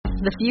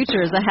The future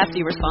is a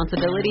hefty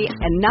responsibility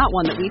and not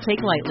one that we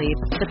take lightly.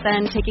 But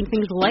then, taking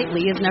things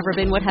lightly has never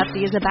been what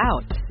Hefty is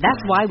about.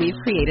 That's why we've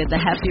created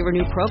the Hefty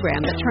Renew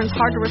program that turns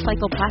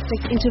hard-to-recycle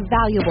plastics into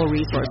valuable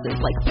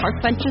resources like park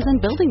benches and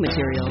building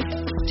materials.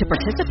 To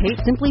participate,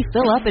 simply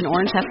fill up an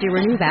orange Hefty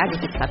Renew bag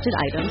with accepted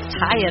items,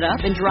 tie it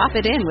up, and drop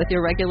it in with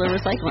your regular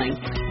recycling.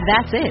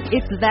 That's it.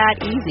 It's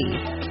that easy.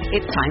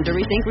 It's time to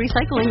rethink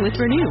recycling with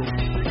Renew.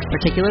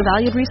 Particular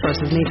valued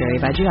resources may vary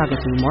by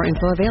geography. More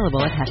info available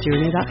at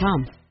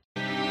heftyrenew.com.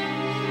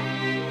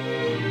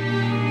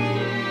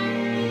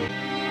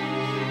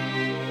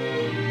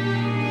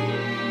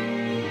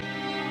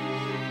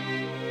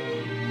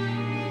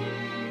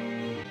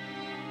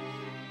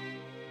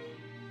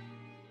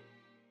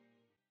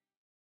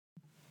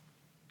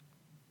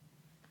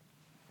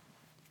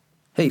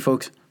 Hey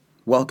folks,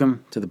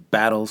 welcome to the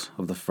Battles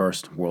of the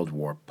First World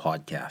War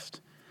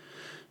podcast.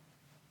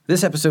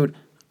 This episode,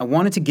 I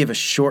wanted to give a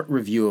short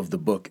review of the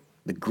book,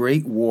 The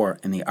Great War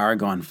in the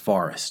Argonne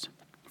Forest,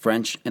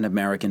 French and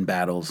American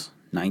Battles,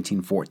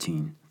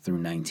 1914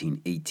 through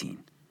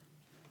 1918.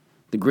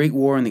 The Great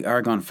War in the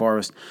Argonne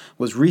Forest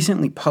was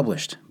recently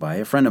published by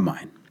a friend of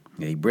mine,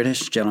 a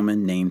British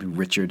gentleman named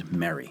Richard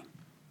Merry.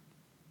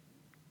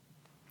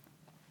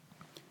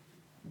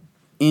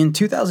 In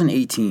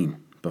 2018,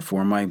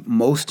 before my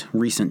most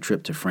recent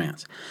trip to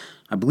France,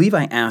 I believe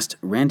I asked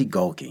Randy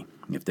Galke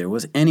if there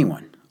was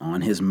anyone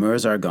on his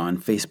Mers Argonne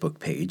Facebook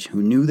page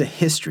who knew the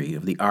history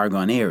of the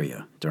Argonne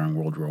area during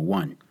World War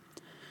I.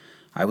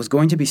 I was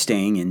going to be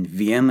staying in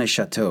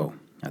Vienne-le-Château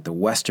at the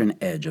western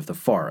edge of the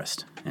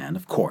forest, and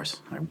of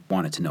course, I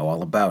wanted to know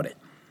all about it.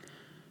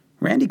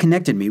 Randy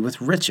connected me with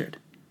Richard,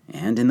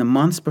 and in the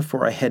months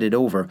before I headed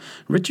over,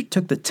 Richard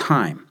took the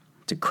time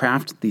to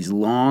craft these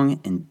long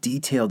and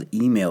detailed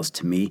emails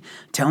to me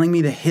telling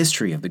me the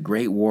history of the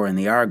Great War in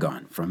the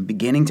Argonne from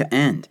beginning to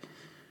end.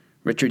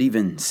 Richard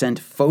even sent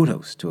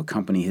photos to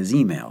accompany his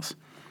emails.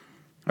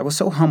 I was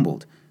so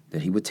humbled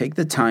that he would take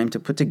the time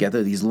to put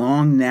together these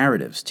long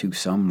narratives to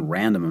some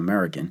random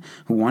American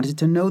who wanted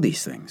to know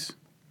these things.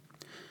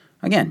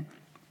 Again,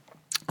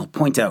 I'll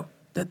point out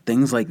that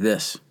things like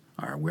this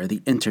are where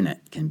the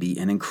internet can be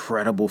an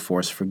incredible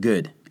force for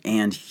good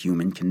and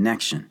human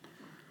connection.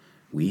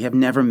 We have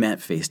never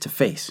met face to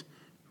face,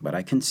 but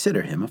I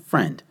consider him a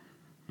friend,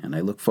 and I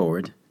look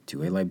forward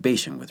to a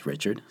libation with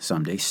Richard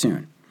someday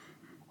soon.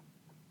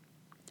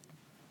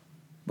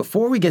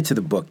 Before we get to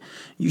the book,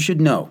 you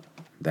should know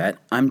that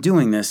I'm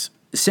doing this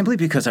simply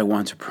because I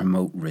want to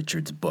promote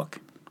Richard's book.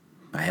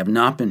 I have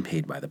not been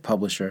paid by the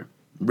publisher,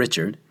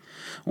 Richard,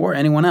 or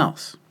anyone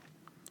else.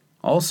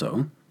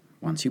 Also,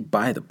 once you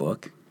buy the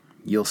book,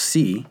 you'll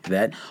see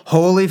that,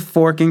 holy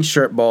forking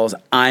shirt balls,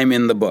 I'm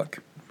in the book.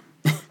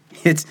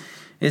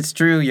 It's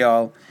true,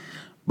 y'all.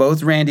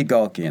 Both Randy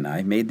Galke and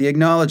I made the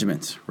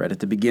acknowledgments right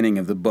at the beginning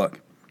of the book.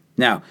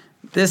 Now,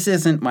 this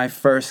isn't my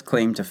first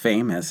claim to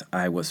fame, as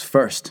I was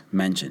first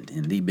mentioned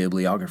in the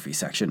bibliography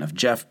section of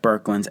Jeff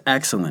Berkland's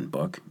excellent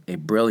book, A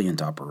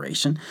Brilliant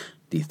Operation,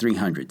 the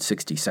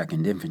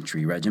 362nd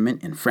Infantry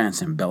Regiment in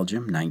France and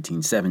Belgium,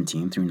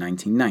 1917 through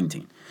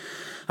 1919.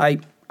 I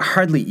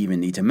hardly even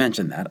need to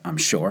mention that, I'm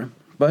sure.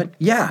 But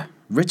yeah,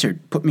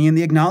 Richard put me in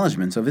the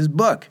acknowledgments of his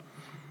book.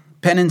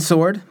 Pen and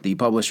Sword, the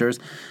publishers,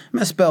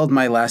 misspelled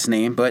my last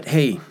name, but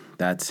hey,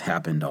 that's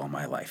happened all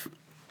my life.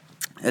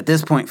 At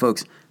this point,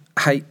 folks,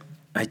 I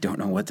don't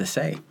know what to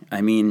say.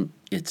 I mean,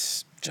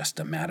 it's just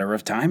a matter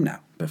of time now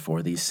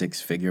before the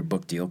six-figure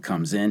book deal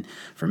comes in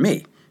for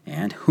me.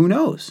 And who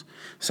knows?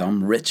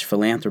 Some rich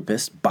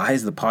philanthropist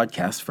buys the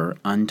podcast for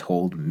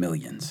untold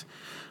millions.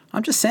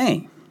 I'm just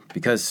saying,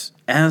 because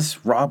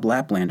as Rob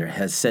Laplander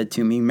has said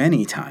to me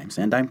many times,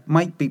 and I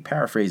might be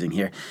paraphrasing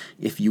here,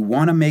 if you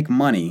want to make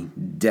money,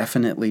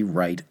 definitely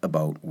write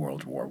about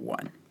World War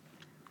I.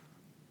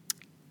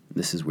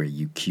 This is where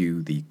you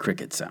cue the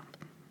cricket sound.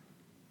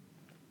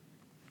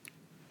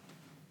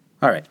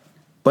 All right,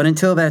 but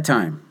until that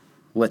time,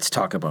 let's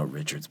talk about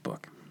Richard's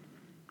book.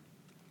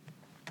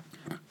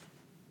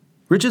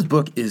 Richard's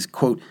book is,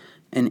 quote,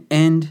 an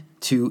end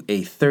to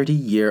a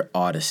 30-year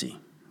odyssey,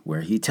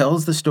 where he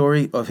tells the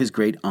story of his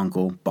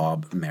great-uncle,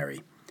 Bob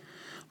Merry.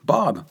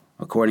 Bob,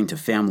 according to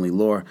family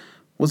lore,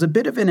 was a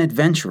bit of an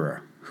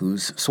adventurer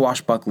whose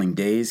swashbuckling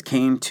days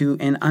came to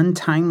an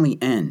untimely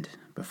end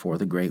before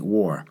the Great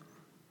War.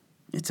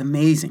 It's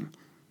amazing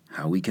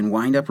how we can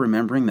wind up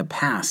remembering the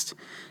past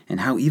and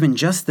how even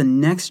just the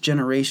next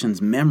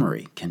generation's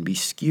memory can be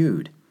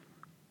skewed.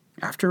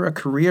 After a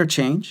career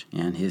change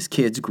and his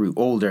kids grew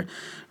older,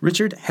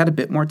 Richard had a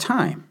bit more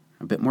time,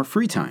 a bit more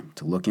free time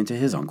to look into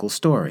his uncle's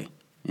story.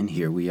 And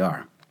here we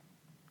are.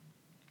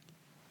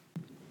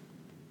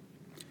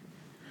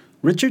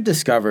 Richard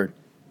discovered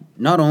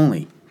not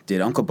only did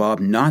Uncle Bob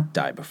not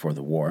die before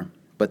the war,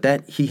 but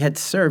that he had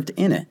served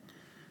in it.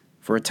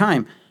 For a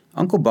time,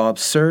 Uncle Bob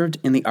served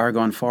in the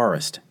Argonne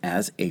Forest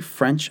as a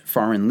French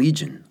Foreign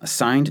Legion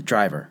assigned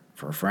driver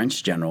for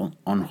French General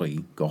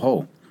Henri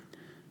Gouraud.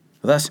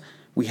 Thus,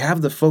 we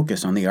have the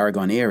focus on the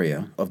Argonne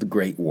area of the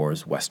Great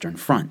War's Western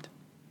Front.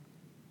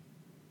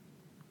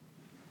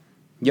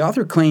 The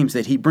author claims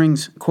that he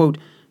brings, quote,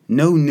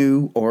 no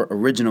new or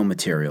original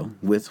material,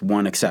 with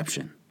one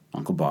exception,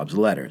 Uncle Bob's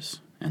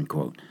letters, end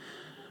quote.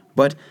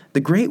 But the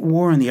Great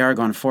War in the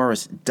Argonne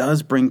Forest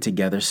does bring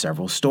together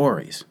several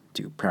stories,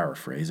 to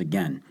paraphrase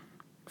again.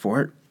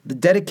 For the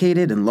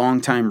dedicated and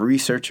longtime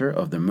researcher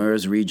of the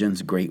Meuse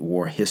region's Great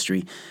War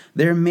history,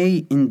 there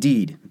may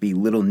indeed be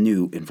little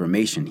new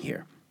information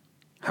here.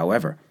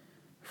 However,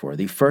 for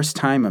the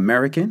first-time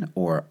American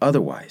or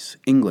otherwise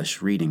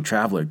English-reading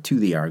traveler to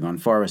the Argonne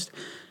Forest,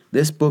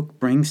 this book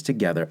brings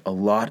together a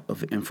lot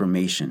of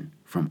information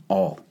from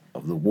all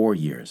of the war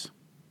years.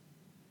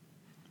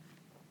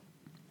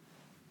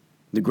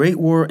 The Great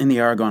War in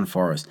the Argonne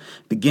Forest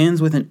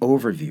begins with an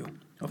overview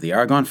of the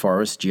Argonne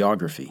Forest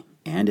geography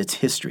and its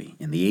history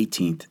in the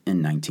 18th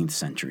and 19th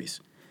centuries.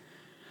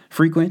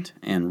 Frequent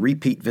and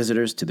repeat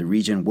visitors to the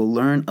region will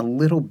learn a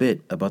little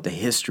bit about the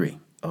history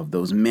of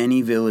those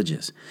many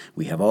villages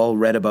we have all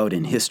read about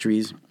in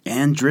histories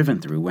and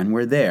driven through when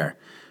we're there,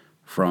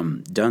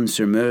 from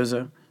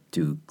Dunnes-sur-Meuse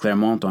to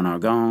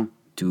Clermont-en-Argonne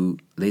to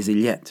Les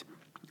Ilettes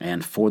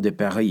and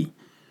Fort-de-Paris.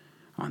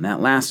 On that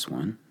last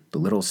one, the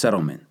little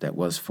settlement that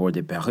was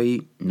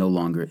Fort-de-Paris no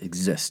longer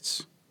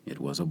exists. It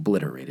was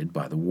obliterated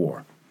by the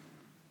war.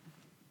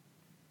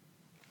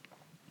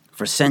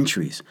 For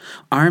centuries,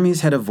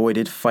 armies had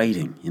avoided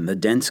fighting in the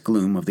dense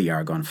gloom of the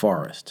Argonne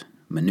Forest,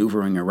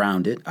 maneuvering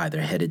around it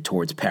either headed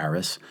towards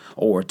Paris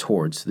or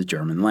towards the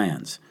German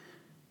lands.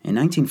 In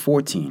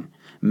 1914,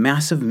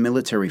 massive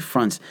military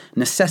fronts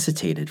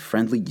necessitated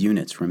friendly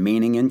units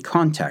remaining in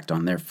contact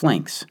on their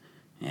flanks,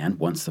 and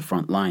once the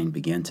front line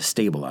began to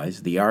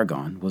stabilize, the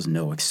Argonne was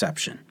no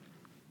exception.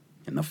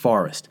 In the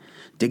forest,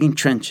 digging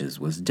trenches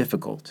was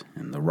difficult,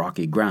 and the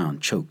rocky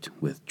ground choked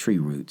with tree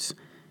roots.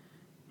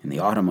 In the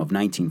autumn of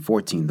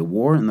 1914, the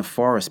war in the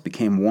forest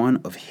became one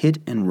of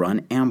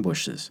hit-and-run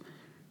ambushes,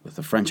 with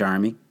the French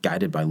army,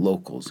 guided by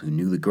locals who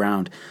knew the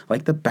ground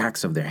like the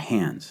backs of their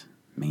hands,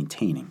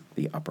 maintaining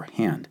the upper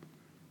hand.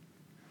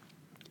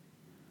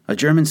 A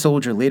German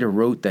soldier later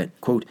wrote that,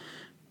 quote,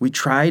 we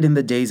tried in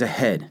the days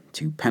ahead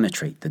to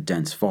penetrate the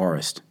dense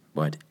forest,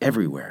 but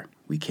everywhere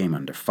we came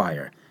under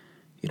fire.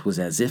 It was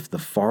as if the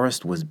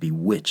forest was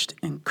bewitched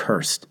and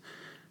cursed.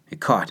 It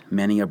caught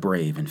many a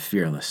brave and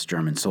fearless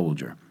German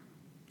soldier.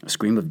 A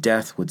scream of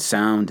death would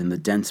sound in the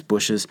dense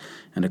bushes,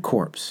 and a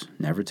corpse,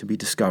 never to be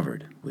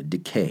discovered, would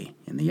decay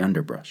in the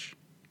underbrush.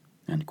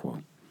 End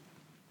quote.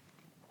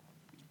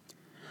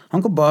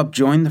 Uncle Bob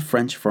joined the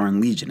French Foreign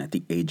Legion at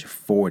the age of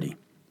 40.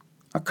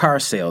 A car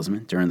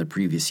salesman during the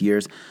previous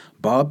years,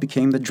 Bob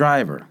became the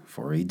driver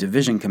for a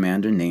division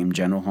commander named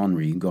General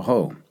Henri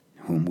Gouraud,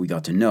 whom we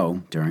got to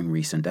know during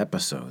recent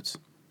episodes.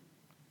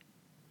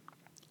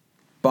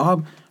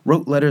 Bob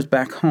wrote letters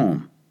back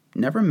home,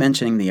 never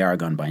mentioning the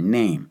Argonne by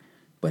name,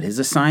 but his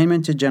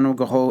assignment to General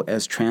Gouraud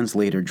as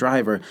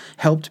translator-driver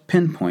helped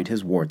pinpoint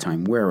his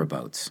wartime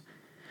whereabouts.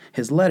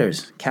 His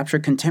letters capture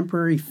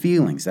contemporary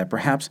feelings that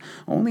perhaps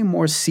only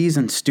more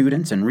seasoned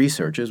students and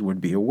researchers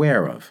would be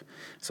aware of,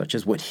 such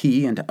as what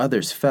he and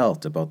others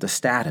felt about the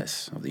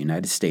status of the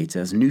United States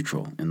as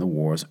neutral in the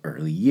war's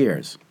early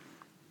years.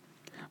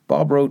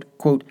 Bob wrote,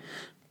 quote,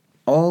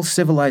 all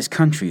civilized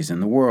countries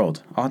in the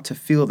world ought to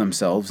feel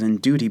themselves in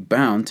duty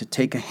bound to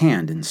take a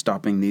hand in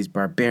stopping these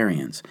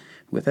barbarians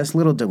with as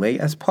little delay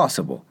as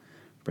possible,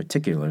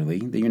 particularly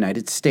the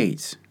United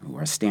States, who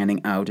are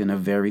standing out in a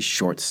very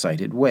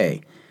short-sighted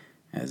way.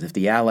 As if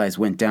the Allies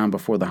went down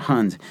before the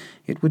Huns,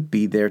 it would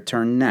be their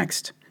turn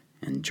next,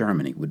 and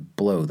Germany would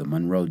blow the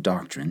Monroe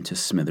Doctrine to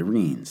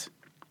smithereens.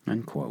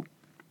 End quote.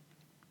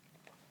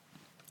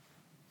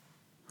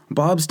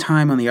 Bob's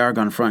time on the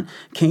Argonne Front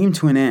came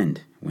to an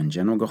end when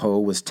General Gouraud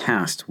was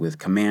tasked with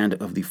command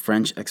of the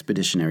French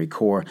Expeditionary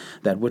Corps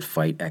that would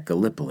fight at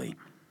Gallipoli.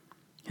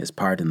 His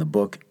part in the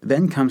book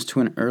then comes to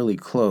an early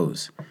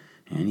close,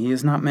 and he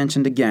is not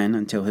mentioned again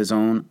until his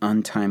own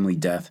untimely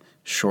death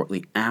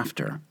shortly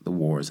after the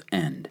war's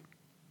end.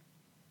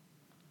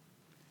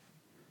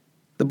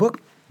 The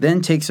book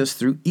then takes us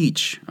through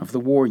each of the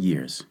war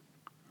years,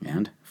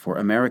 and for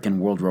American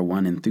World War I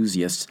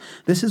enthusiasts,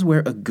 this is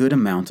where a good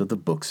amount of the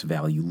book's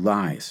value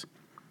lies.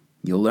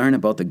 You'll learn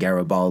about the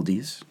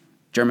Garibaldis,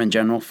 German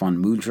General von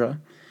Mudra,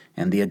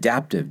 and the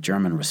adaptive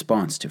German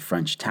response to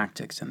French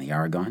tactics in the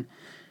Argonne,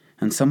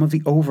 and some of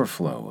the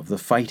overflow of the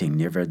fighting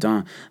near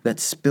Verdun that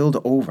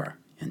spilled over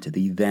into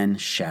the then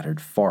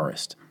shattered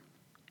forest.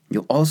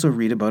 You'll also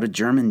read about a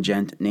German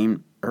gent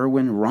named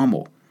Erwin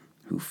Rommel,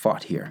 who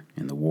fought here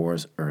in the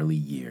war's early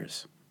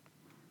years.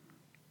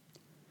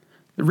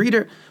 The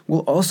reader will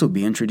also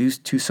be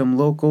introduced to some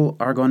local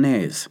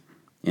Argonnais,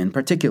 in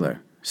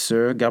particular,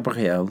 Sœur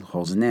Gabrielle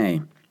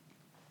Rosenay.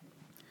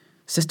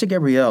 Sister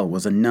Gabrielle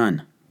was a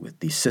nun with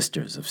the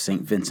Sisters of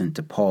St. Vincent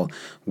de Paul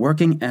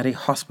working at a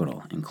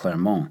hospital in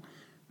Clermont,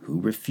 who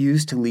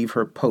refused to leave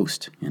her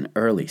post in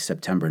early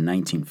September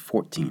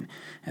 1914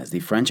 as the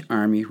French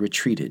army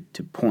retreated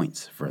to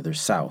points further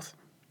south.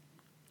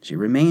 She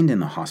remained in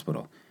the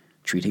hospital,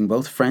 treating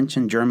both French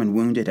and German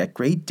wounded at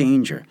great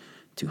danger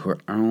to her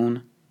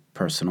own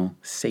personal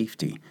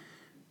safety.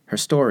 Her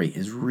story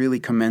is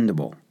really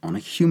commendable on a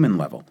human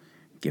level,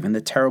 given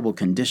the terrible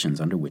conditions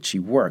under which she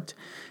worked,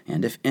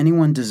 and if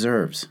anyone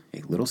deserves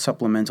a little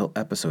supplemental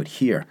episode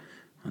here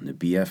on the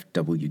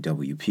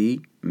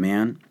BFWWP,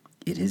 man,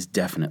 it is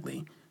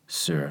definitely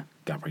Sir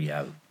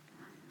Gabrielle.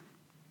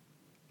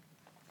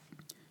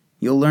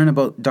 You'll learn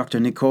about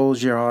Dr. Nicole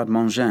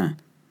Girard-Mongin,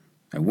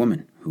 a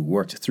woman who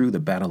worked through the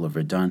Battle of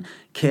Verdun,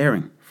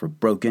 caring for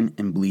broken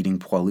and bleeding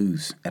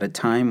poilus at a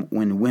time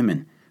when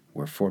women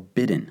were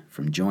forbidden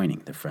from joining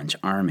the French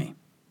army.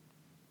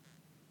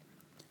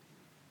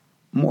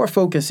 More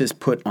focus is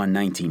put on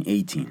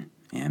 1918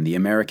 and the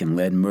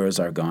American-led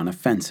Meuse-Argonne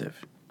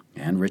offensive,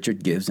 and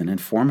Richard gives an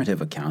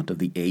informative account of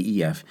the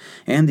AEF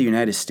and the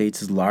United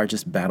States'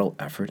 largest battle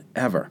effort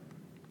ever.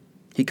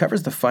 He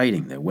covers the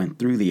fighting that went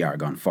through the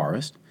Argonne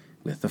Forest,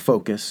 with the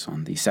focus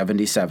on the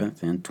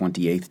 77th and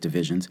 28th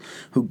Divisions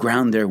who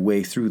ground their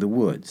way through the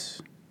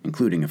woods,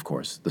 including, of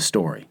course, the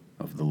story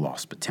of the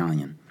Lost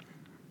Battalion.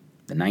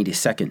 The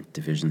 92nd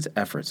Division's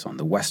efforts on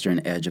the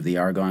western edge of the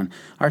Argonne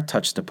are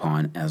touched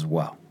upon as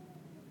well.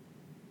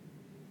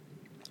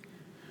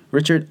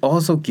 Richard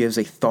also gives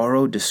a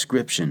thorough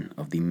description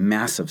of the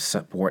massive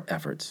support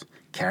efforts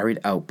carried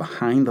out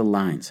behind the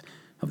lines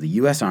of the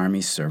U.S.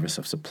 Army's Service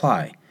of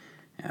Supply,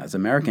 as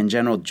American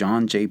General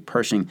John J.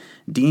 Pershing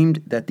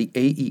deemed that the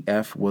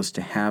AEF was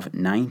to have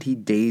 90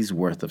 days'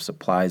 worth of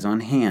supplies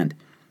on hand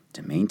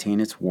to maintain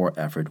its war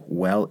effort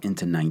well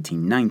into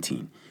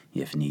 1919,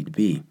 if need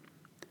be.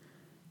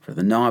 For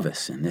the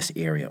novice in this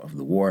area of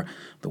the war,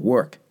 the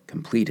work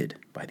completed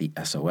by the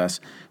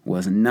SOS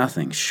was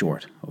nothing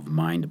short of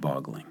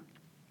mind-boggling.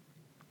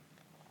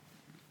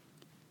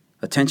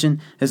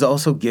 Attention is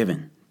also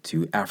given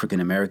to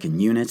African American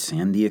units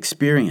and the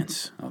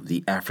experience of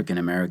the African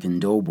American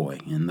doughboy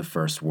in the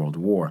First World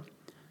War.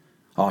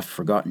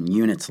 Oft-forgotten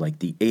units like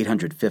the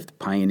 805th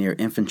Pioneer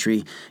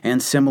Infantry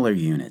and similar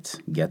units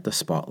get the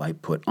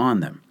spotlight put on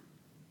them,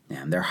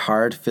 and their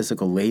hard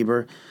physical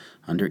labor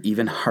under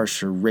even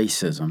harsher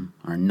racism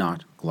are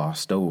not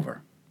glossed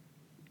over.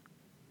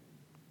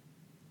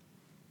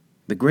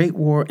 The Great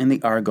War in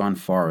the Argonne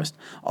Forest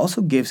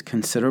also gives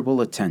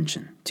considerable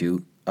attention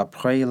to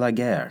après la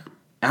guerre,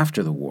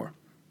 after the war,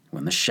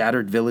 when the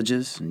shattered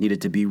villages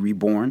needed to be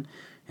reborn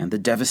and the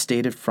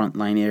devastated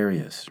frontline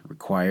areas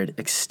required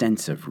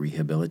extensive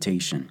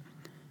rehabilitation.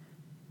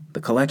 The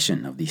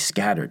collection of the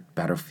scattered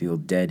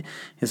battlefield dead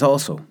is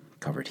also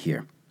covered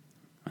here,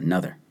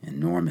 another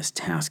enormous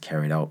task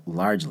carried out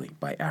largely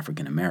by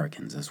African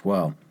Americans as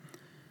well.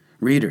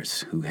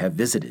 Readers who have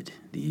visited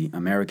the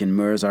American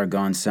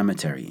Meuse-Argonne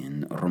Cemetery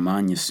in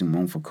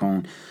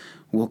Romagne-sur-Montfaucon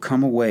will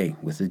come away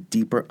with a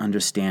deeper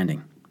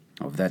understanding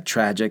of that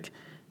tragic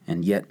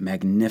and yet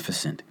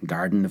magnificent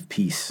garden of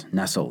peace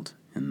nestled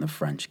in the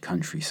French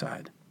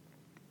countryside.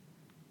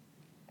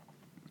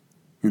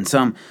 In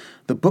sum,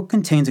 the book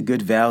contains a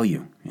good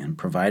value in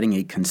providing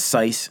a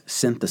concise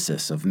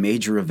synthesis of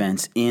major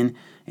events in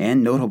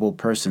and notable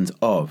persons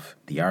of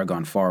the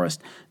Argonne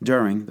Forest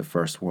during the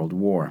First World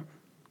War.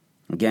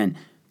 Again,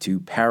 to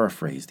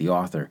paraphrase the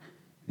author,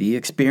 the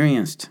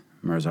experienced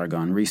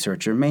Meuse-Argonne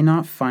researcher may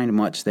not find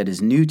much that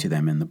is new to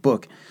them in the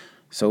book,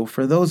 so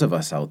for those of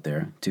us out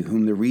there to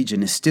whom the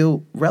region is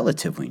still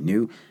relatively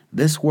new,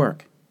 this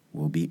work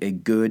will be a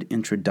good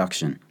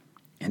introduction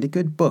and a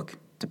good book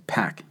to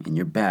pack in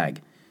your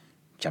bag.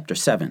 Chapter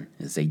 7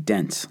 is a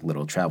dense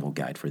little travel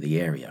guide for the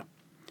area.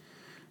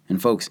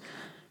 And folks,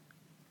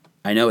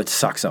 I know it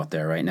sucks out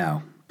there right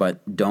now,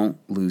 but don't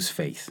lose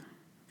faith.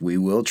 We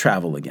will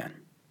travel again.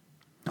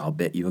 I'll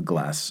bet you a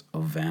glass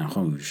of vin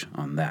rouge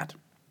on that.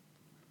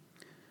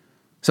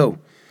 So,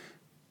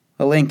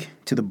 a link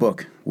to the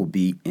book will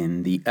be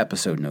in the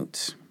episode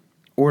notes.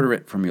 Order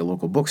it from your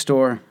local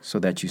bookstore so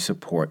that you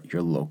support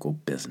your local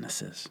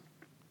businesses.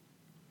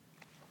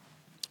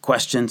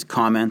 Questions,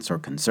 comments, or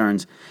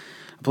concerns,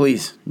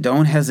 please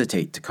don't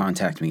hesitate to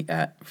contact me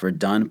at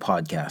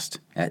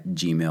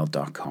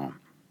verdunpodcast@gmail.com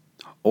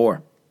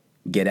or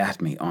get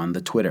at me on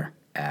the Twitter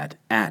at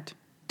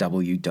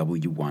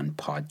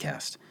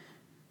WW1podcast.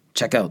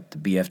 Check out the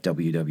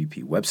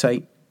BFWWP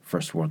website,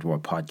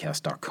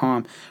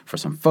 firstworldwarpodcast.com, for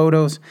some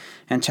photos,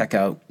 and check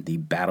out the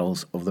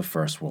Battles of the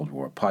First World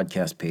War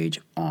podcast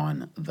page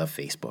on the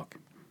Facebook.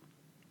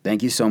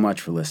 Thank you so much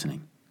for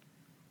listening.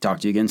 Talk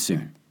to you again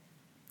soon.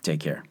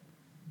 Take care.